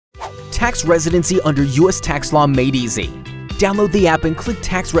tax residency under U.S. tax law made easy. Download the app and click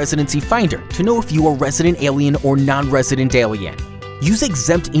Tax Residency Finder to know if you are resident alien or non-resident alien. Use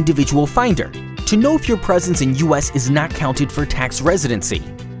Exempt Individual Finder to know if your presence in U.S. is not counted for tax residency.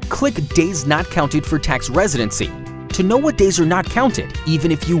 Click Days Not Counted for Tax Residency to know what days are not counted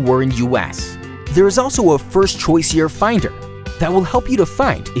even if you were in U.S. There is also a First Choice Year Finder that will help you to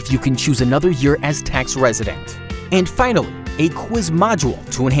find if you can choose another year as tax resident. And finally, a quiz module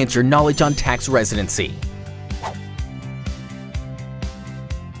to enhance your knowledge on tax residency.